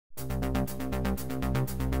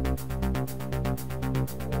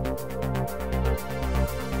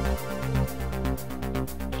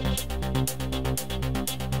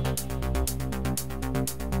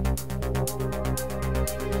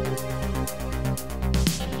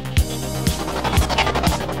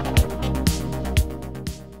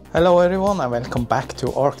Hello everyone and welcome back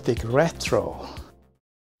to Arctic Retro.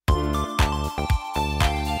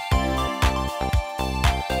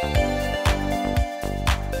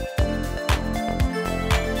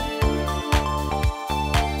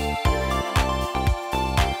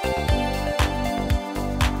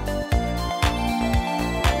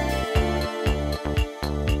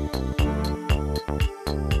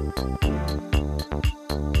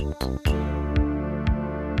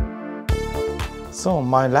 So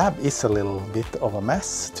my lab is a little bit of a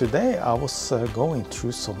mess. Today I was going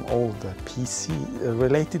through some old PC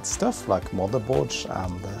related stuff like motherboards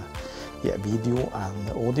and video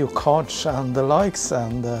and audio cards and the likes,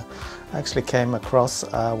 and actually came across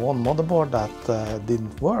one motherboard that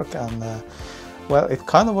didn't work, and well, it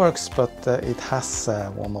kind of works, but it has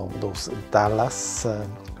one of those Dallas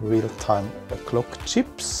real-time clock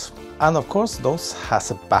chips, and of course those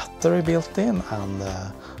has a battery built in and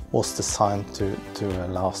was designed to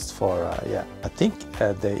last for, I think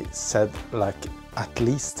they said like at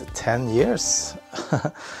least 10 years.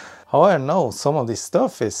 However, no, some of this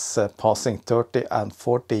stuff is passing 30 and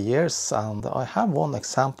 40 years, and I have one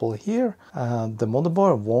example here. The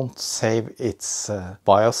motherboard won't save its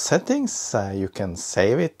BIOS settings. You can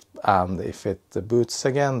save it, and if it boots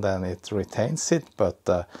again then it retains it,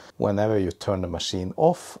 but whenever you turn the machine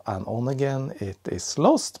off and on again it is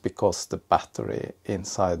lost because the battery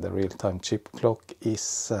inside the real-time chip clock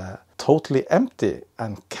is totally empty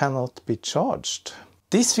and cannot be charged.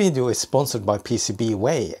 This video is sponsored by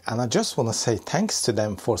PCBWay, and I just want to say thanks to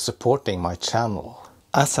them for supporting my channel.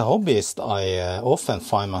 As a hobbyist, I often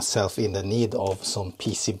find myself in the need of some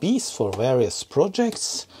PCBs for various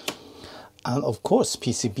projects. And of course,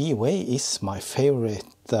 PCBWay is my favorite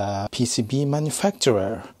PCB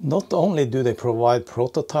manufacturer. Not only do they provide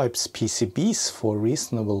prototypes PCBs for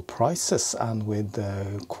reasonable prices and with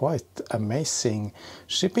quite amazing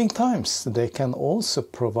shipping times, they can also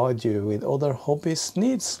provide you with other hobbyist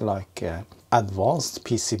needs like advanced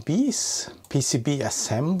PCBs, PCB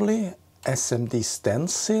assembly, SMD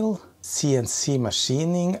stencil, CNC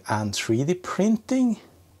machining and 3D printing,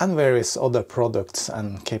 and various other products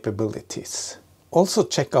and capabilities. Also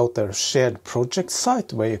check out their shared project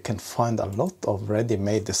site where you can find a lot of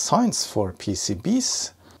ready-made designs for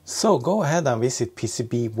PCBs. So go ahead and visit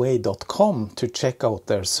PCBWay.com to check out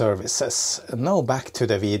their services. Now back to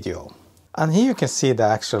the video. And here you can see the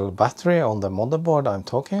actual battery on the motherboard I'm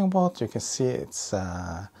talking about. You can see it's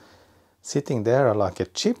sitting there like a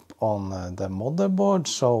chip on the motherboard.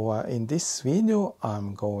 So in this video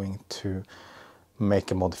I'm going to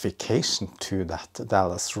make a modification to that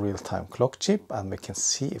Dallas real-time clock chip, and we can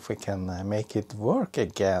see if we can make it work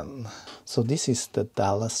again. So this is the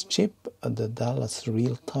Dallas chip, the Dallas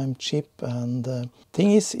real-time chip, and the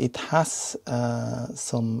thing is it has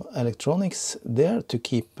some electronics there to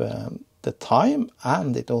keep the time,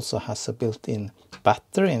 and it also has a built-in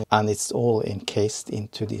battery, and it's all encased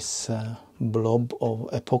into this blob of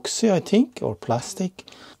epoxy, I think, or plastic.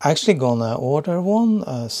 Actually gonna order one,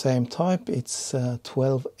 same type. It's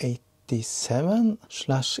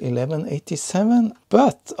 1287/1187,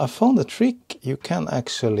 but I found a trick. You can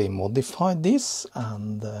actually modify this,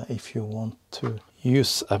 and if you want to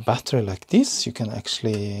use a battery like this, you can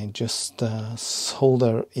actually just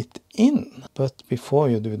solder it in. But before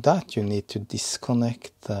you do that, you need to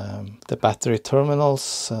disconnect the battery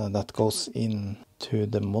terminals that goes in to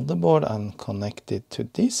the motherboard and connect it to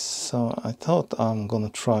this. So I thought I'm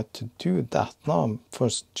gonna try to do that now. I'm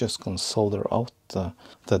first just gonna solder out the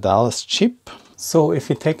Dallas chip. So if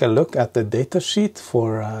you take a look at the datasheet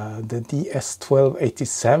for the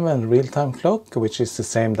DS1287 real-time clock, which is the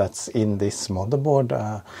same that's in this motherboard,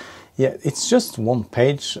 yeah, it's just one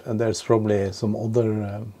page. There's probably some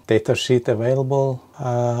other datasheet available.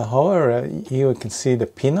 However, here you can see the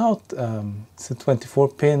pinout. It's a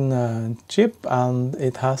 24-pin chip, and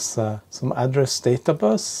it has some address data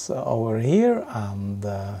bus over here, and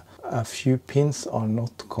a few pins are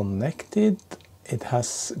not connected. It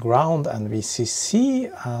has ground and VCC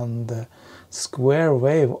and square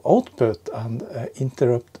wave output and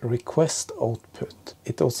interrupt request output.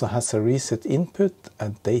 It also has a reset input, a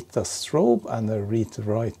data strobe and a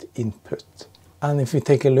read-write input. And if you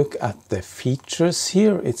take a look at the features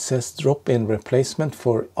here, it says drop-in replacement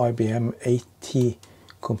for IBM AT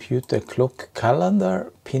computer clock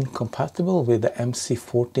calendar, pin compatible with the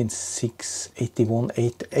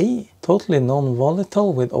MC14681-8A, totally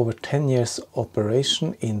non-volatile with over 10 years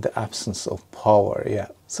operation in the absence of power. Yeah.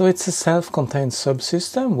 So it's a self-contained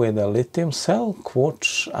subsystem with a lithium cell,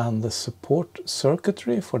 quartz and the support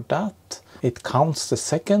circuitry for that. It counts the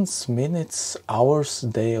seconds, minutes, hours,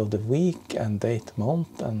 day of the week and date,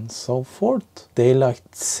 month and so forth. Daylight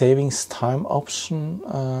savings time option,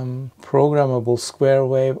 programmable square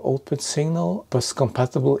wave output signal, bus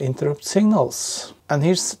compatible interrupt signals. And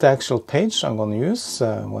here's the actual page I'm going to use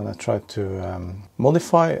when I try to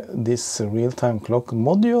modify this real-time clock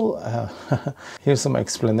module. Here's some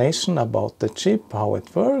explanation about the chip, how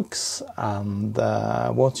it works, and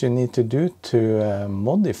what you need to do to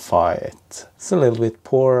modify it. It's a little bit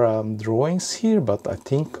poor drawings here, but I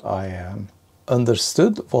think I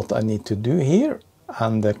understood what I need to do here.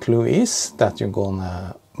 And the clue is that you're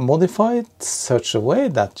gonna modify it such a way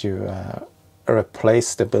that you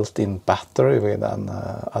replace the built-in battery with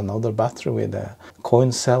another battery with a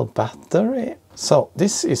coin cell battery. So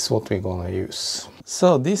this is what we're gonna use.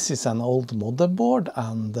 So this is an old motherboard,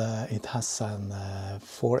 and it has an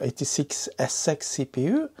 486SX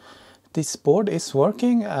CPU. This board is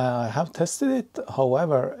working. I have tested it.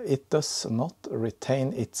 However, it does not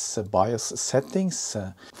retain its BIOS settings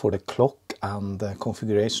for the clock and the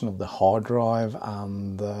configuration of the hard drive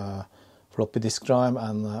and floppy disk drive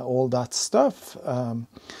and all that stuff.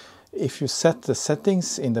 If you set the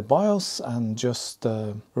settings in the BIOS and just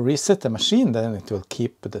reset the machine, then it will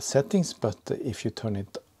keep the settings, but if you turn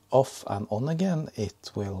it off and on again,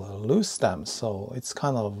 it will lose them. So it's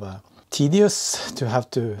kind of tedious to have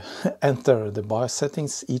to enter the BIOS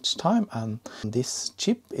settings each time, and this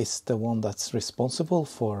chip is the one that's responsible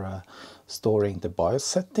for storing the BIOS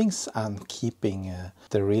settings and keeping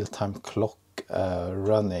the real-time clock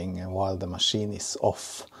running while the machine is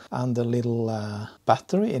off. And the little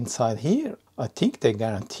battery inside here, I think they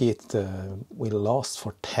guarantee it will last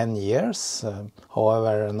for 10 years.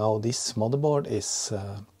 However, now this motherboard is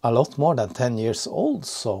a lot more than 10 years old,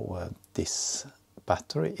 so this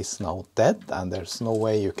battery is now dead and there's no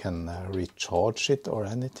way you can recharge it or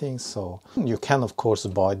anything. So you can of course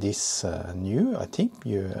buy this new. I think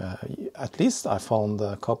at least I found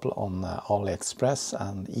a couple on AliExpress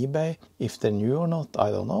and eBay. If they're new or not,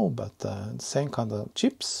 I don't know, but same kind of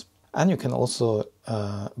chips. And you can also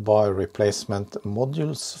buy replacement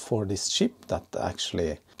modules for this chip that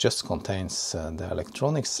actually just contains the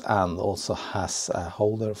electronics and also has a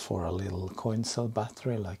holder for a little coin cell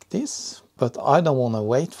battery like this. But I don't want to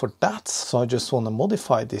wait for that, so I just want to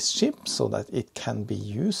modify this chip so that it can be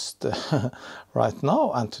used right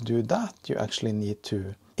now. And to do that, you actually need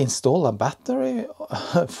to install a battery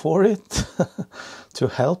for it to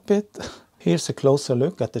help it. Here's a closer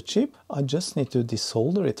look at the chip. I just need to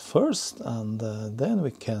desolder it first, and then we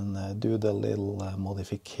can do the little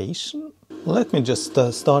modification. Let me just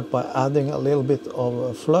start by adding a little bit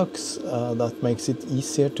of flux that makes it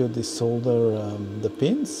easier to desolder the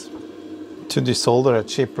pins. To desolder a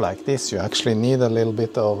chip like this, you actually need a little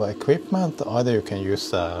bit of equipment. Either you can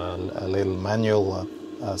use a little manual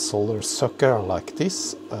solder sucker like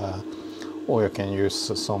this, or you can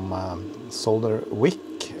use some solder wick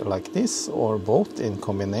like this, or both in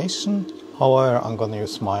combination. However, I'm going to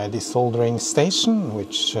use my desoldering station,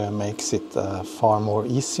 which makes it far more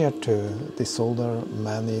easier to desolder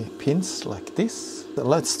many pins like this.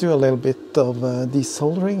 Let's do a little bit of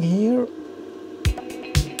desoldering here.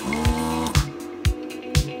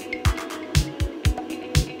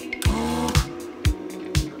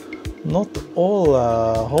 Not all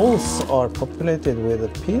holes are populated with a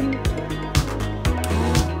pin.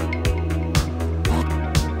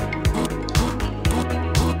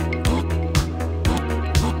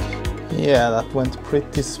 Yeah, that went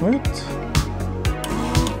pretty smooth.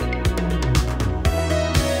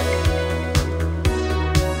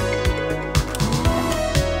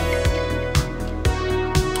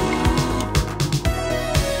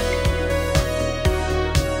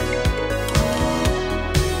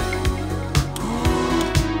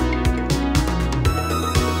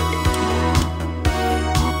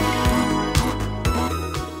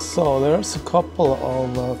 So there's a couple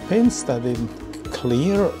of pins that didn't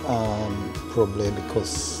clear, probably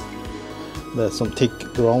because there's some thick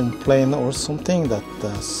ground plane or something that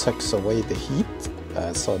sucks away the heat.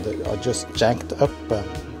 So I just jacked up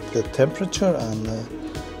the temperature and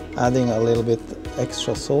adding a little bit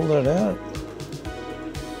extra solder there.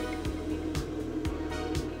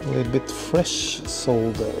 A little bit fresh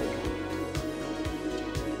solder.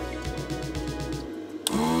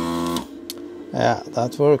 Yeah,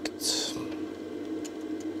 that worked.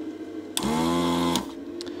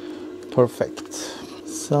 Perfect.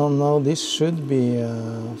 So now this should be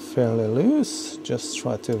fairly loose. Just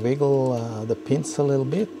try to wiggle the pins a little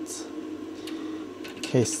bit in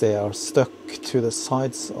case they are stuck to the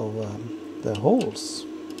sides of the holes.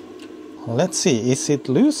 Let's see, is it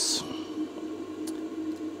loose?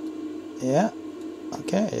 Yeah,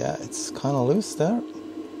 okay, yeah, it's kind of loose there.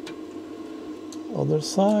 Other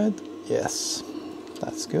side, yes,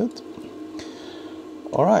 that's good.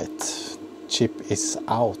 All right, chip is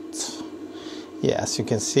out. Yeah, as you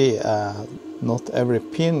can see, not every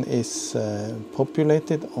pin is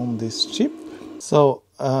populated on this chip. So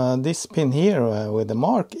this pin here with the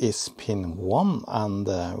mark is pin 1, and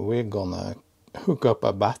we're gonna hook up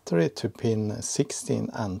a battery to pin 16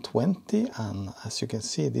 and 20, and as you can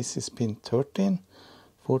see, this is pin 13,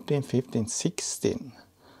 14, 15, 16,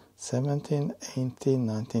 17, 18,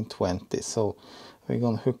 19, 20. So we're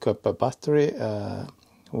gonna hook up a battery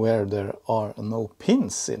where there are no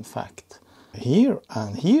pins, in fact. Here,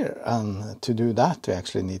 and to do that we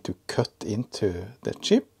actually need to cut into the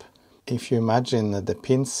chip. If you imagine the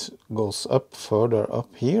pins goes up further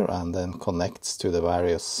up here and then connects to the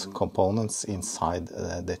various components inside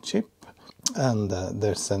the chip, and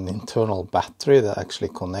there's an internal battery that actually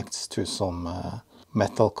connects to some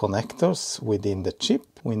metal connectors within the chip.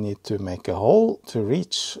 We need to make a hole to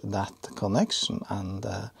reach that connection, and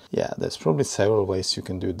yeah, there's probably several ways you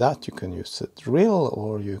can do that. You can use a drill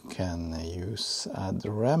or you can use a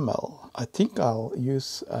Dremel. I think I'll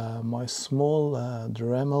use my small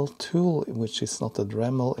Dremel tool, which is not a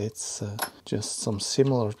Dremel, it's just some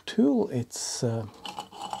similar tool. It's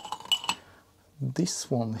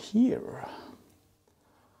this one here.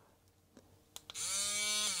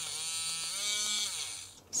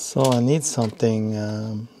 So I need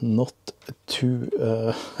something not too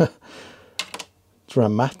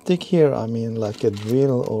dramatic here. I mean, like a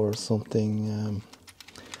drill or something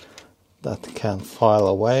that can file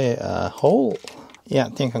away a hole. Yeah, I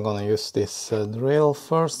think I'm gonna use this drill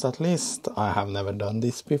first at least. I have never done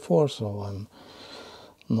this before, so I'm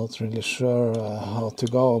not really sure how to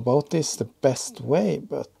go about this the best way,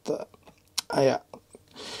 but yeah.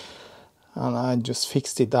 And I just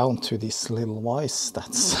fixed it down to this little vise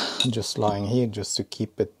that's just lying here just to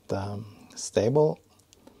keep it stable.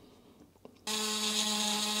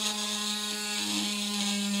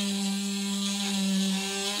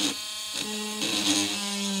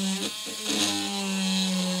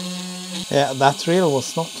 Yeah, that drill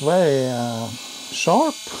was not very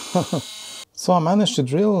sharp. So I managed to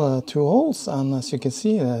drill 2 holes, and as you can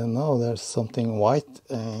see now there's something white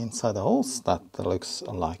inside the holes that looks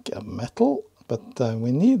like a metal. But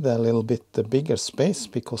we need a little bit bigger space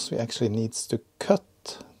because we actually need to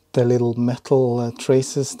cut the little metal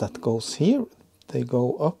traces that goes here. They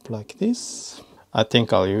go up like this. I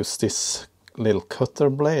think I'll use this little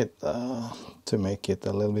cutter blade to make it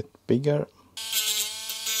a little bit bigger.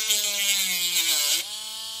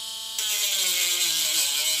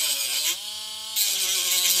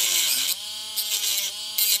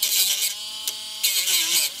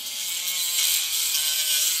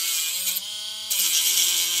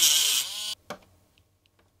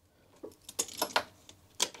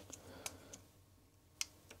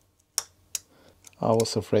 I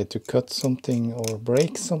was afraid to cut something or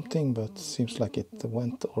break something, but seems like it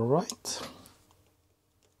went all right.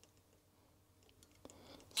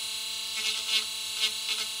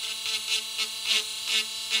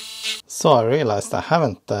 So I realized I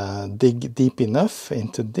haven't dig deep enough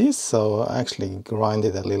into this, so I actually grind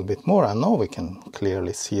it a little bit more, and now we can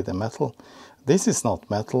clearly see the metal. This is not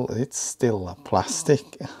metal, it's still plastic.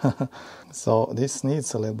 So this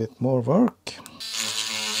needs a little bit more work.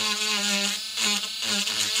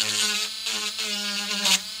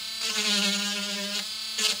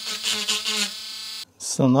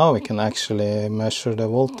 So now we can actually measure the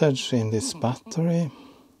voltage in this battery.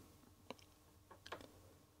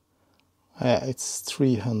 It's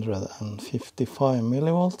 355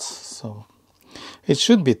 millivolts, so it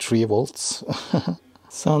should be 3 volts.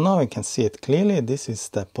 So now we can see it clearly. This is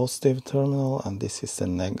the positive terminal and this is the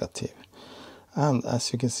negative. And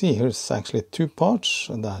as you can see, here's actually 2 parts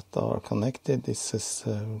that are connected. This is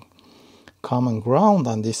common ground,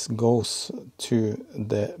 and this goes to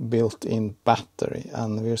the built-in battery,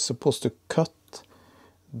 and we're supposed to cut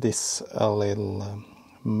this little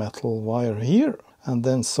metal wire here and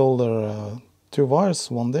then solder 2 wires,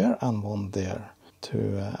 one there and one there,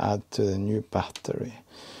 to add to the new battery.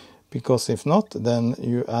 Because if not, then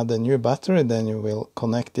you add a new battery, then you will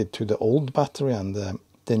connect it to the old battery, and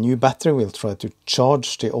the new battery will try to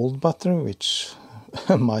charge the old battery, which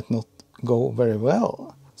might not go very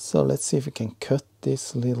well. So let's see if we can cut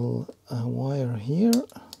this little wire here.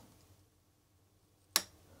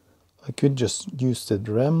 I could just use the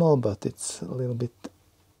Dremel, but it's a little bit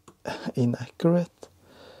inaccurate.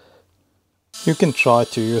 You can try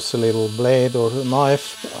to use a little blade or a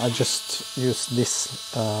knife. I just use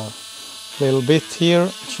this little bit here,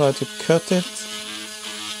 try to cut it.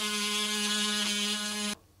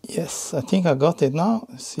 Yes, I think I got it now.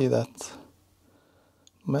 See that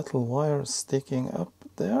metal wire sticking up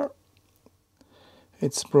there.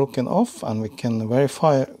 It's broken off, and we can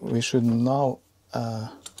verify. We should now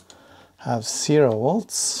have 0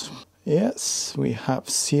 volts. Yes, we have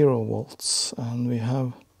 0 volts, and we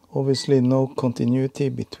have obviously no continuity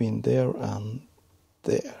between there and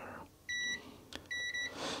there.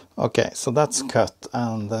 Okay, so that's cut,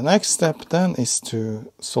 and the next step then is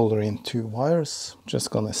to solder in 2 wires.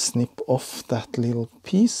 Just gonna snip off that little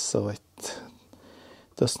piece so it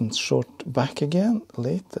doesn't short back again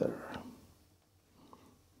later.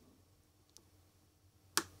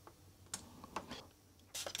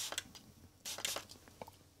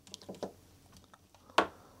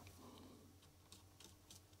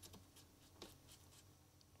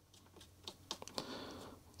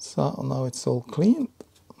 So now it's all clean.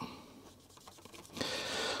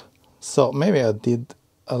 So maybe I did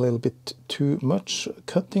a little bit too much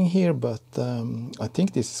cutting here, but I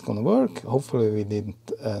think this is gonna work. Hopefully we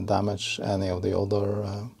didn't damage any of the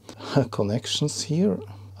other connections here.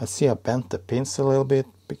 I see I bent the pins a little bit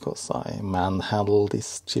because I manhandled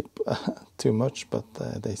this chip too much, but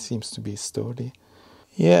they seems to be sturdy.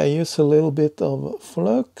 Yeah, I use a little bit of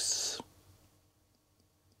flux.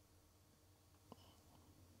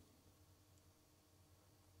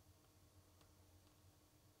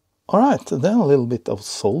 Alright, then a little bit of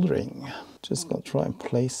soldering. Just gonna try and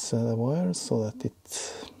place the wire so that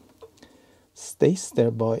it stays there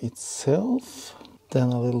by itself.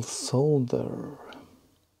 Then a little solder.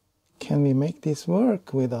 Can we make this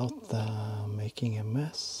work without making a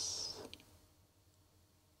mess?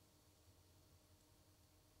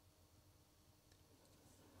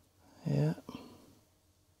 Yeah.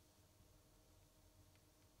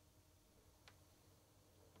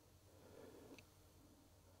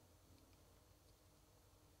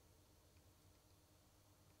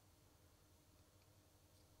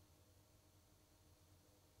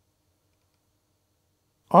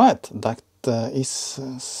 Alright, that is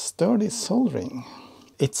sturdy soldering.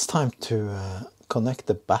 It's time to connect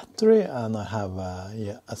the battery, and I have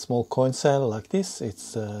a small coin cell like this.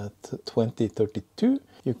 It's 2032.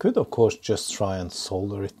 You could of course just try and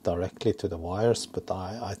solder it directly to the wires, but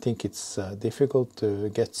I think it's difficult to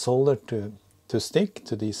get solder to stick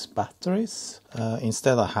to these batteries.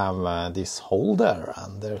 Instead I have this holder,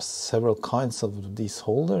 and there's several kinds of these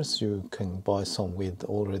holders. You can buy some with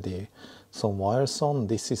already some wires on.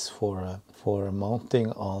 This is for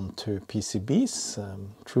mounting onto PCBs,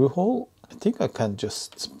 through hole. I think I can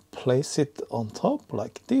just place it on top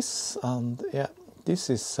like this, and yeah, this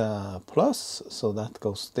is plus, so that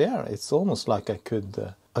goes there. It's almost like I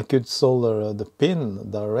could solder the pin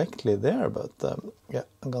directly there, but yeah,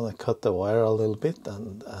 I'm gonna cut the wire a little bit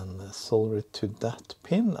and solder it to that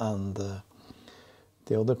pin, and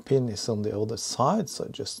the other pin is on the other side, so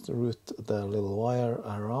just route the little wire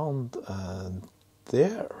around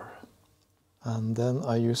there. And then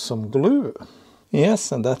I use some glue.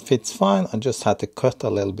 Yes, and that fits fine. I just had to cut a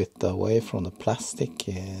little bit away from the plastic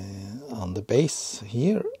on the base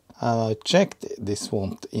here. I checked this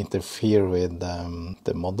won't interfere with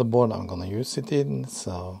the motherboard I'm gonna use it in,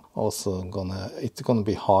 so also it's gonna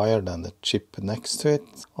be higher than the chip next to it.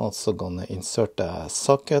 Also gonna insert a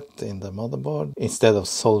socket in the motherboard instead of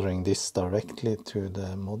soldering this directly to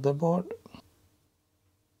the motherboard.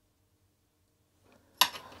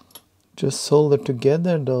 Just solder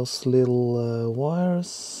together those little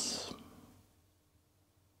wires.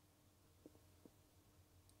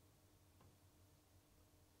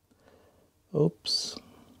 Oops.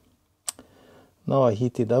 Now I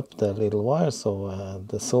heated up the little wire, so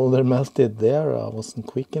the solder melted there. I wasn't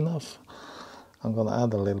quick enough. I'm gonna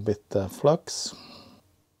add a little bit flux.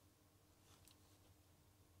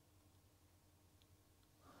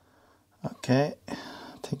 Okay, I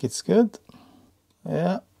think it's good.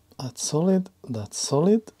 Yeah, that's solid, that's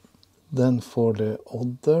solid. Then for the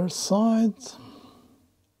other side.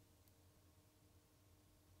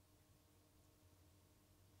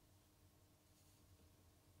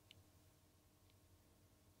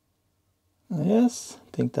 Yes, I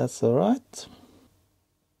think that's all right.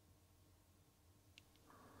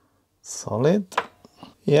 Solid.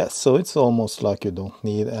 Yeah, so it's almost like you don't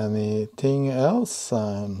need anything else.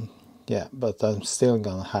 Yeah, but I'm still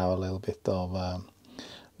gonna have a little bit of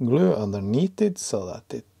glue underneath it so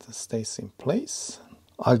that it stays in place.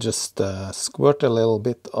 I'll just squirt a little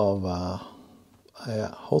bit of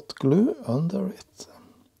hot glue under it.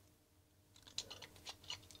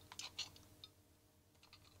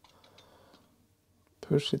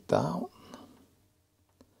 Push it down.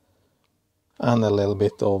 And a little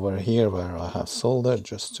bit over here where I have solder,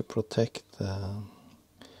 just to protect the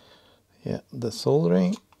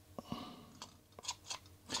soldering.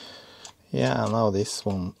 Yeah, now this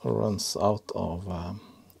one runs out of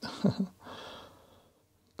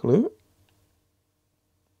glue.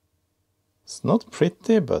 It's not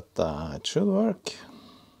pretty, but it should work.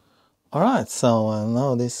 Alright, so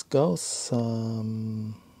now this goes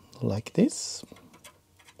like this.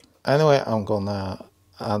 Anyway, I'm gonna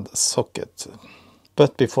add a socket.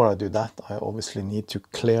 But before I do that, I obviously need to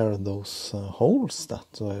clear those holes that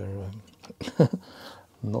were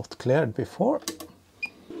not cleared before.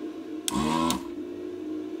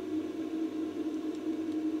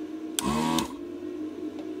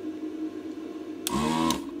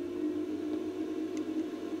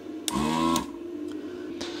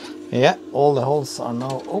 Yeah, all the holes are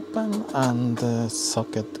now open and the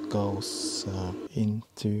socket goes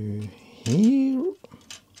into here.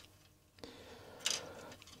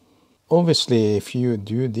 Obviously, if you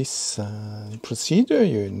do this procedure,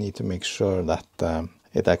 you need to make sure that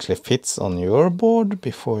it actually fits on your board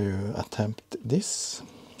before you attempt this.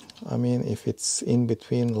 I mean, if it's in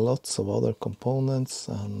between lots of other components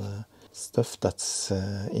and stuff that's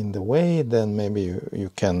in the way, then maybe you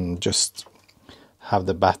can just have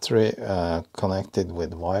the battery connected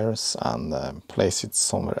with wires and place it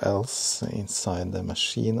somewhere else inside the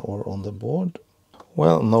machine or on the board.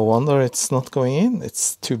 Well, no wonder it's not going in.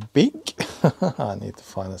 It's too big. I need to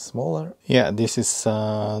find a smaller. Yeah, this is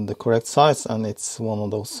the correct size, and it's one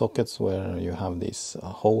of those sockets where you have these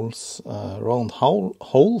holes, round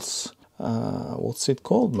holes. What's it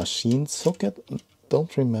called? Machine socket?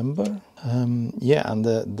 Don't remember. Yeah, and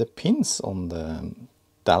the pins on the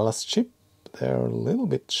Dallas chip, they're a little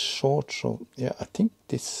bit short, so yeah, I think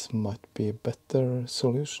this might be a better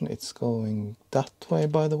solution. It's going that way,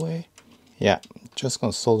 by the way. Yeah, just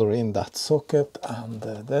gonna solder in that socket and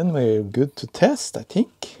then we're good to test, I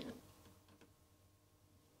think.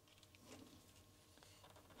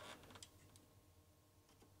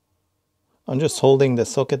 I'm just holding the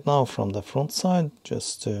socket now from the front side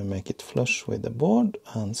just to make it flush with the board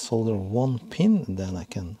and solder one pin, then I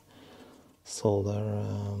can solder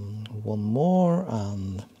one more,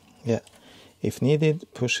 and yeah, if needed,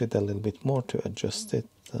 push it a little bit more to adjust it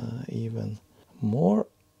even more.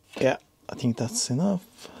 Yeah, I think that's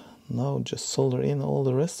enough. Now just solder in all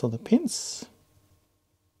the rest of the pins.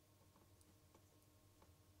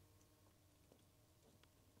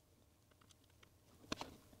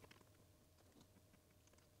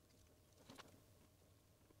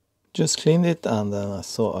 Just cleaned it and then I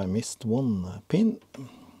saw I missed one pin.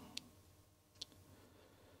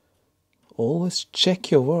 Always check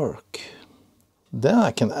your work. Then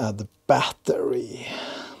I can add the battery.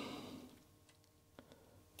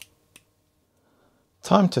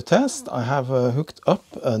 Time to test. I have hooked up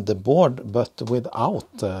the board but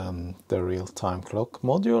without the real-time clock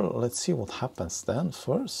module. Let's see what happens then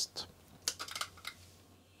first.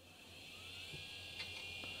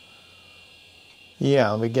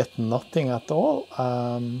 Yeah, we get nothing at all.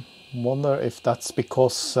 Wonder if that's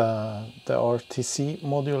because the RTC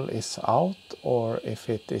module is out, or if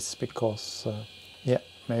it is because yeah,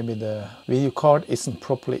 maybe the video card isn't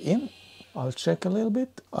properly in. I'll check a little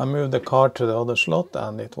bit. I moved the card to the other slot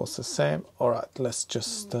and it was the same. Alright, let's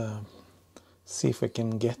just see if we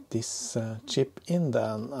can get this chip in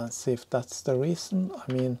then and see if that's the reason.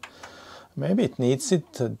 I mean, maybe it needs it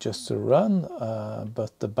just to run,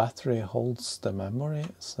 but the battery holds the memory,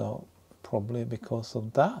 so probably because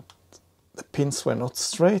of that. The pins were not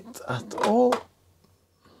straight at all.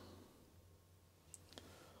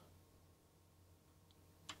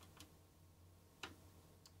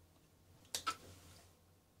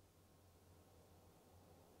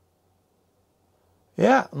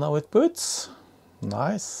 Yeah, now it boots.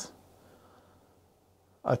 Nice.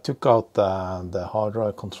 I took out the hard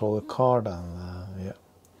drive controller card and yeah.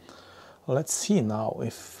 Let's see now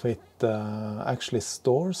if it actually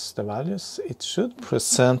stores the values. It should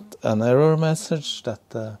present an error message that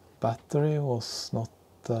the battery was not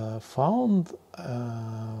found.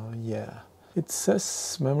 Yeah. It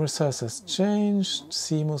says memory size has changed.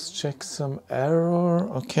 CMOS checksum error.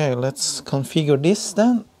 Okay, let's configure this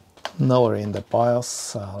then. Now we're in the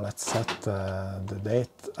BIOS. Let's set the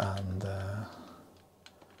date and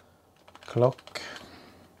clock.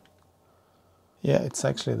 Yeah, it's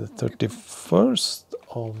actually the 31st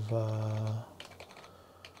of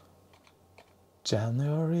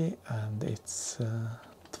January and it's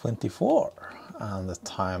 24 and the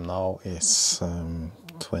time now is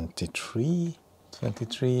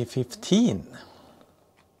 23:15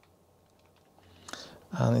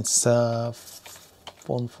 and it's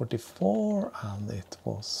 144 and it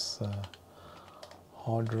was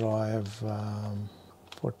hard drive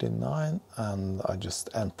 49 and I just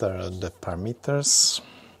entered the parameters.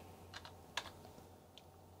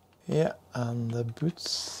 Yeah, and the boot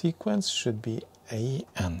sequence should be A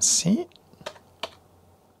and C.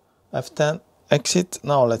 F10 exit.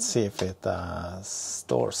 Now let's see if it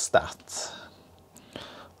stores that.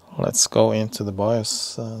 Let's go into the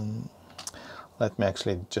BIOS. Let me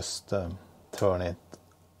actually just turn it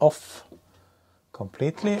off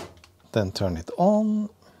completely, then turn it on.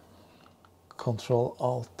 Control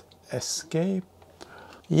Alt Escape.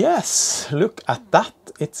 Yes, look at that,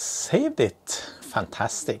 it saved it.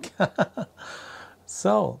 Fantastic.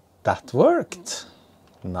 So that worked.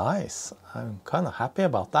 Nice, I'm kind of happy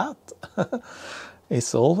about that.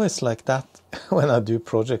 It's always like that when I do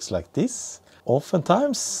projects like this.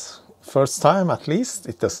 Oftentimes, first time at least,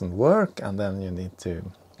 it doesn't work and then you need to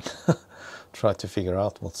try to figure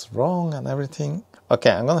out what's wrong and everything.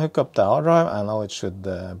 Okay, I'm gonna hook up the hard drive and now it should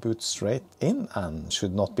boot straight in and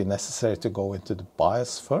should not be necessary to go into the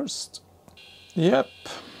BIOS first. Yep.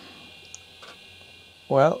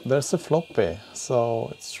 Well, there's a floppy,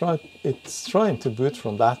 so it's trying to boot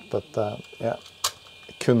from that, but yeah,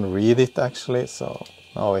 I couldn't read it actually, so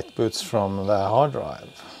now it boots from the hard drive.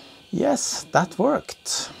 Yes, that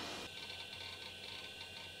worked.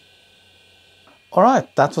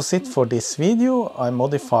 Alright, that was it for this video. I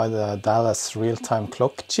modified the Dallas real-time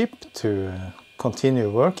clock chip to continue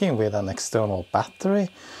working with an external battery.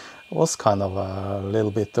 It was kind of a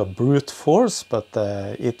little bit of brute force, but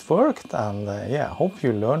it worked, and yeah, I hope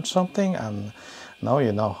you learned something and now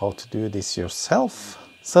you know how to do this yourself.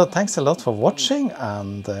 So thanks a lot for watching,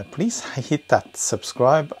 and please hit that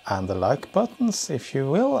subscribe and the like buttons if you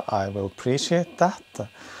will. I will appreciate that.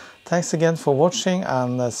 Thanks again for watching,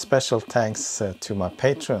 and special thanks to my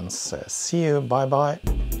patrons. See you, bye bye.